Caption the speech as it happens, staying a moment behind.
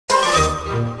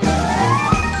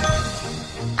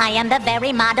I am the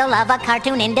very model of a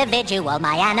cartoon individual.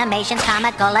 My animation's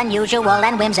comical, unusual,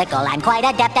 and whimsical. I'm quite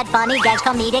adept at funny gags,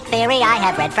 comedic theory. I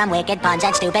have read from wicked puns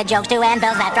and stupid jokes to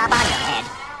anvils that drop on your head.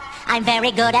 I'm very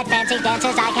good at fancy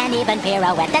dances, I can even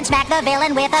pirouette. Then smack the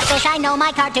villain with a fish, I know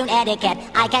my cartoon etiquette.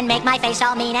 I can make my face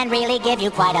all mean and really give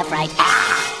you quite a fright.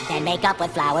 Then make up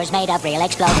with flowers made of real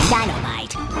exploding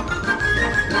dynamite.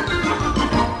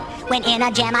 When in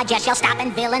a jam I just yell stop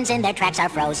and villains in their tracks are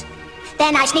froze.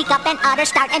 Then I sneak up and utter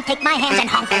start and take my hands and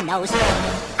honk their nose.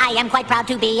 I am quite proud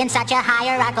to be in such a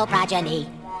hierarchical progeny.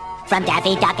 From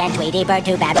Daffy Duck and Tweety Bird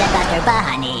to Babs and Buster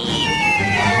Bunny.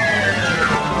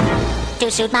 To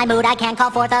suit my mood I can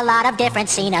call forth a lot of different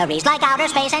sceneries, like outer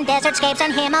space and desertscapes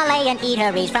and Himalayan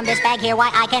eateries. From this bag here, why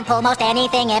I can pull most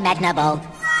anything imaginable,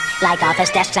 like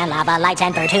office desks and lava lights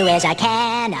and Bert who is a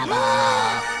cannibal.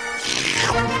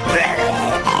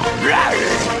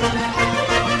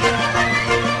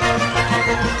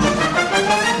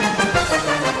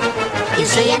 You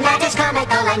see, and that is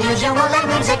comical, unusual, and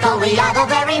whimsical. We are the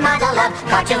very model of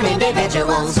cartoon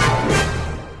individuals.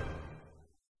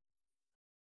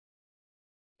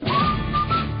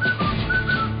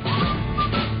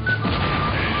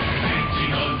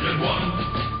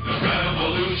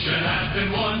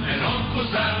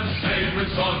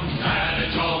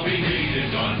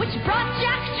 Which brought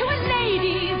Jack to a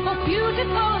lady, both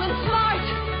beautiful and smart,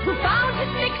 who found his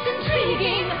mix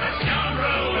intriguing. A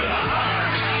scoundrel with a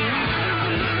heart.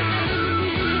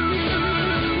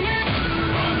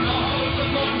 From the halls of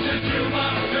Montezuma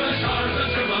to the shores of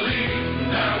Tripoli,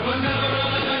 there was never a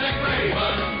lieutenant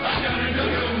braver, a scoundrel to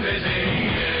whom they say,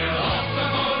 off the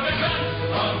board the guns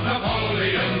of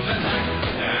Napoleon's attack.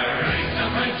 There ain't a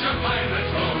French or pirate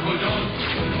rogue who don't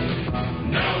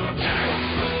know Jack.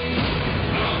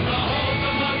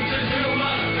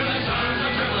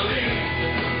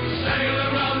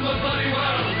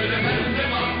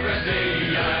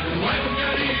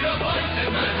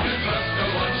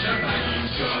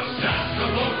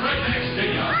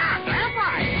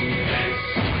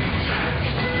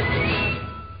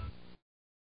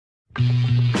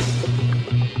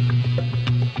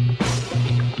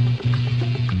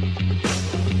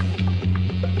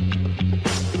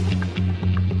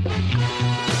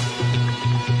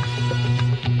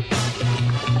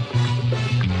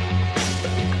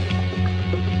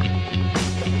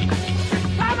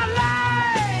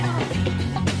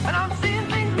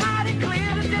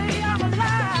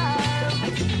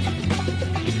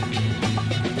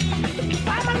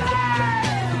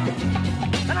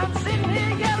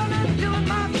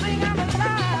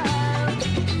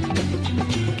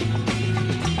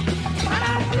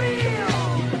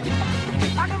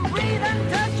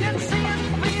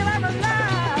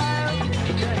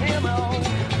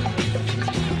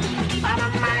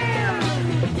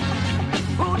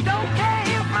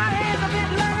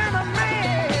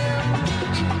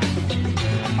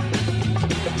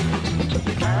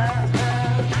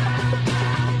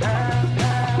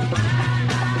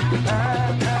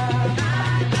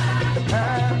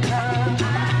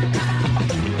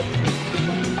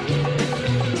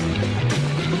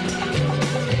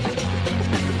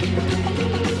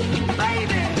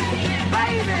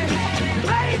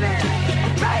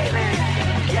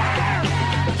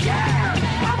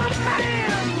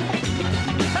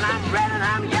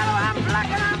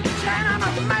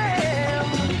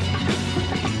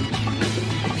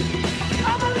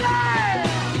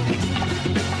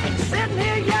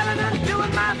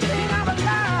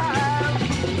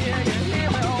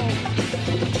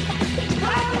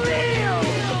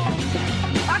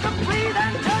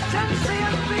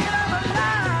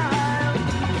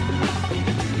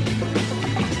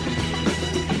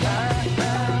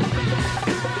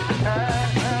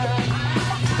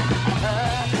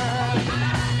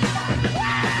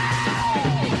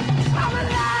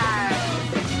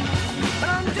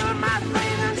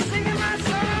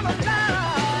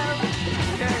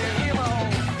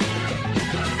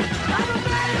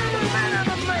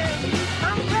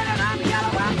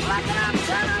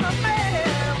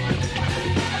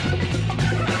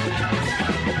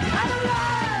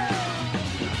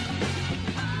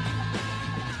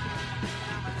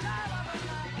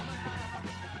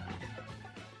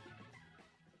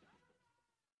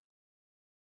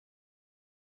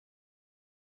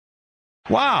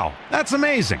 Wow, that's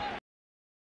amazing.